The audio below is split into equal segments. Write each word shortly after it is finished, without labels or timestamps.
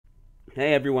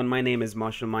Hey everyone, my name is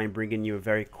Marshall Mind, bringing you a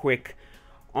very quick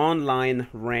online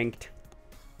ranked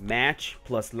match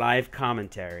plus live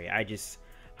commentary. I just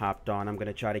hopped on. I'm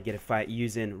gonna try to get a fight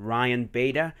using Ryan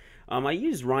Beta. I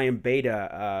used Ryan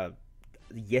Beta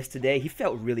yesterday. He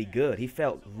felt really good. He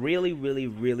felt really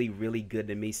good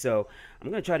to me. So I'm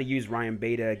gonna try to use Ryan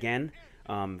Beta again.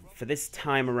 For this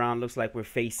time around, looks like we're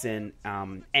facing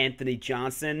Anthony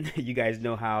Johnson. You guys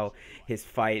know how his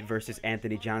fight versus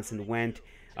Anthony Johnson went.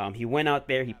 He went out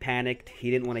there, he panicked. He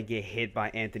didn't want to get hit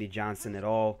by Anthony Johnson at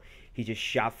all. He just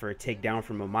shot for a takedown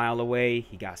from a mile away.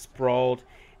 He got sprawled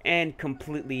and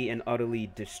completely and utterly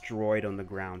destroyed on the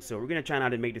ground. So we're going to try not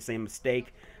to make the same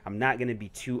mistake. I'm not going to be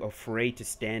too afraid to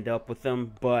stand up with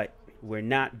him, but we're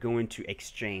not going to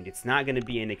exchange. It's not going to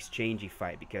be an exchangey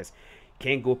fight because you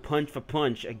can't go punch for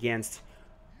punch against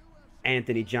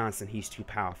Anthony Johnson. He's too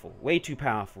powerful, way too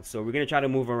powerful. So we're going to try to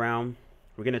move around.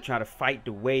 We're going to try to fight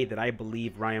the way that I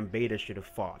believe Ryan Beta should have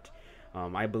fought.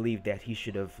 I believe that he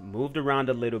should have moved around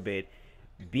a little bit,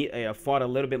 fought a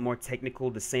little bit more technical,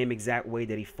 the same exact way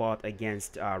that he fought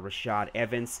against Rashad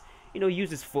Evans. You know, use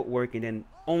his footwork and then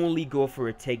only go for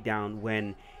a takedown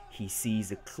when he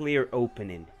sees a clear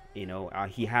opening. You know,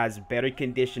 he has better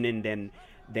conditioning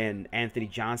than Anthony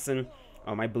Johnson.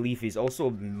 I believe he's also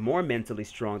more mentally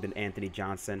strong than Anthony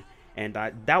Johnson. And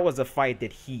that was a fight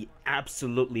that he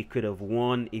absolutely could have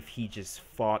won if he just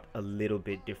fought a little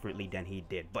bit differently than he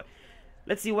did. But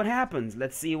let's see what happens.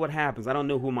 Let's see what happens. I don't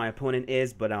know who my opponent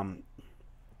is, but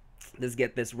let's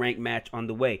get this ranked match on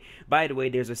the way. By the way,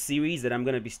 there's a series that I'm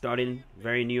going to be starting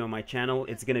very new on my channel.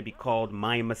 It's going to be called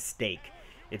My Mistake.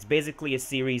 It's basically a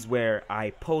series where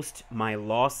I post my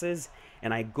losses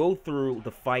and I go through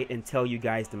the fight and tell you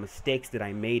guys the mistakes that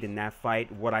I made in that fight,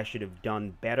 what I should have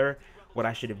done better, what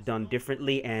I should have done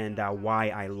differently, and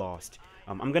why I lost.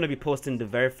 I'm going to be posting the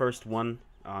very first one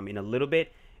in a little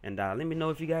bit, and let me know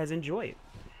if you guys enjoy it.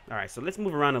 Alright, so let's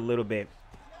move around a little bit.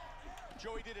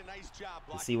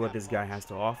 Let's see what this guy has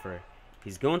to offer.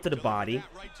 He's going to the body,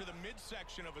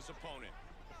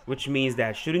 which means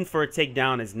that shooting for a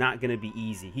takedown is not going to be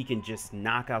easy. He can just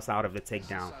knock us out of the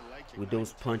takedown with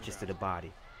those punches to the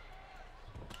body.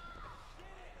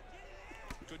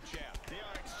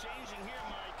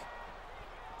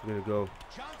 We're going to go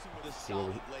see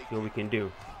what we can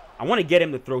do. I want to get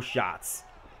him to throw shots.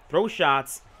 Throw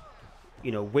shots,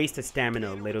 you know, waste his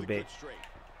stamina a little bit.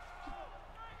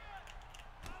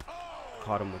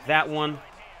 Caught him with that one.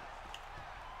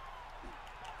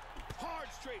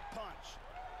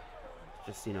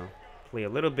 Just, you know, play a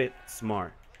little bit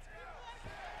smart.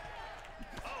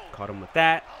 Caught him with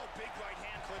that.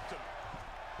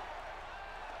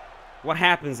 What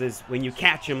happens is when you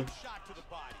catch him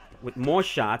with more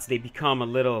shots, they become a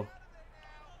little...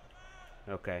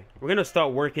 Okay, we're going to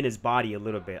start working his body a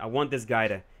little bit. I want this guy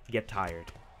to get tired.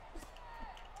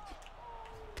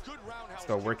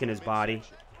 Start working his body.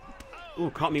 Ooh,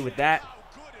 caught me with that.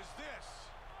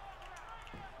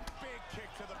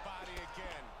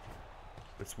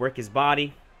 Let's work his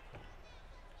body.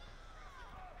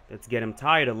 Let's get him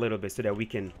tired a little bit so that we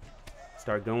can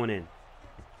start going in.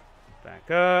 Back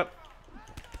up.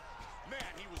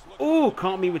 Ooh,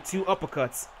 caught me with two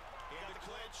uppercuts.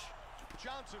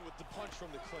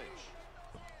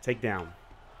 Take down.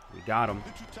 We got him.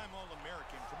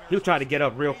 He'll try to get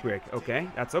up real quick. Okay,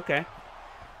 that's okay.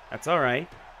 That's all right.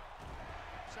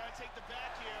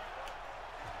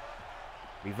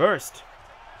 Reversed.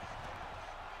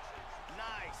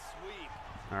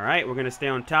 All right, we're going to stay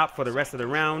on top for the rest of the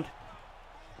round.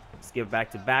 Let's get back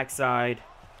to backside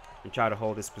and try to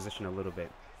hold this position a little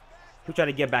bit. He'll try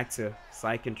to get back to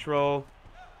side control.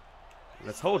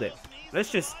 Let's hold it.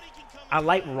 Let's just... I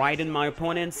like riding my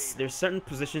opponents. There's certain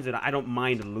positions that I don't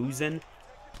mind losing.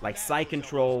 Like side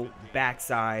control,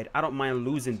 backside. I don't mind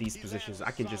losing these positions. I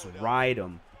can just ride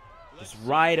him. Just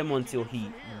ride him until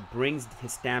he brings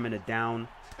his stamina down.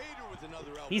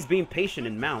 He's being patient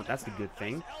in mount. That's the good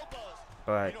thing.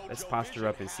 But let's posture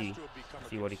up and see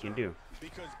what he can do.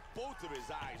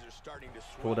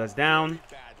 Pulled us down.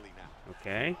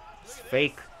 Okay. Just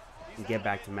fake and get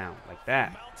back to mount like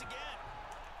that.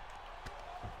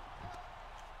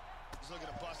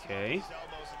 Okay.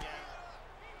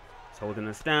 He's holding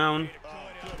us down.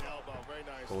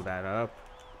 Pull that up.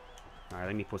 All right,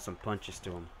 let me put some punches to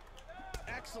him.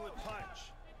 Excellent punch.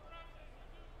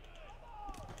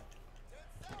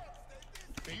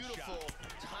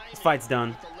 This fight's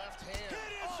done.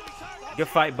 Good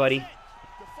fight, buddy.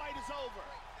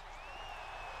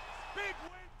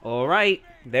 All right,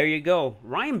 there you go.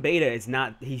 Ryan Beta is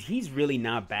not, he's really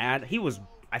not bad.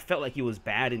 I felt like he was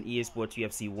bad in EA Sports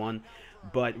UFC 1,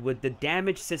 But with the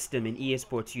damage system in EA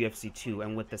Sports UFC 2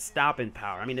 and with the stopping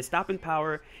power, I mean, the stopping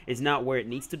power is not where it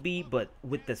needs to be, but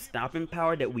with the stopping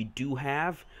power that we do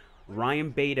have, Ryan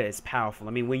Beta is powerful.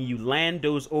 I mean, when you land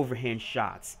those overhand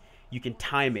shots, you can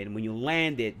time it, and when you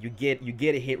land it, you get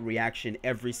a hit reaction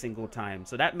every single time.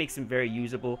 So that makes him very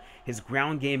usable. His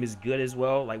ground game is good as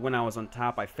well. Like when I was on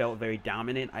top, I felt very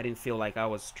dominant. I didn't feel like I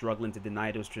was struggling to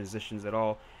deny those transitions at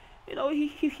all. You know,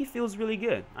 he feels really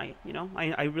good.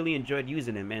 I really enjoyed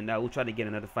using him, and I will try to get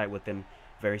another fight with him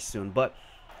very soon. But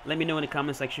let me know in the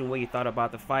comment section what you thought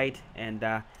about the fight, and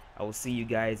I will see you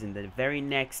guys in the very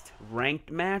next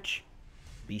ranked match.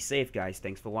 Be safe, guys.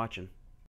 Thanks for watching.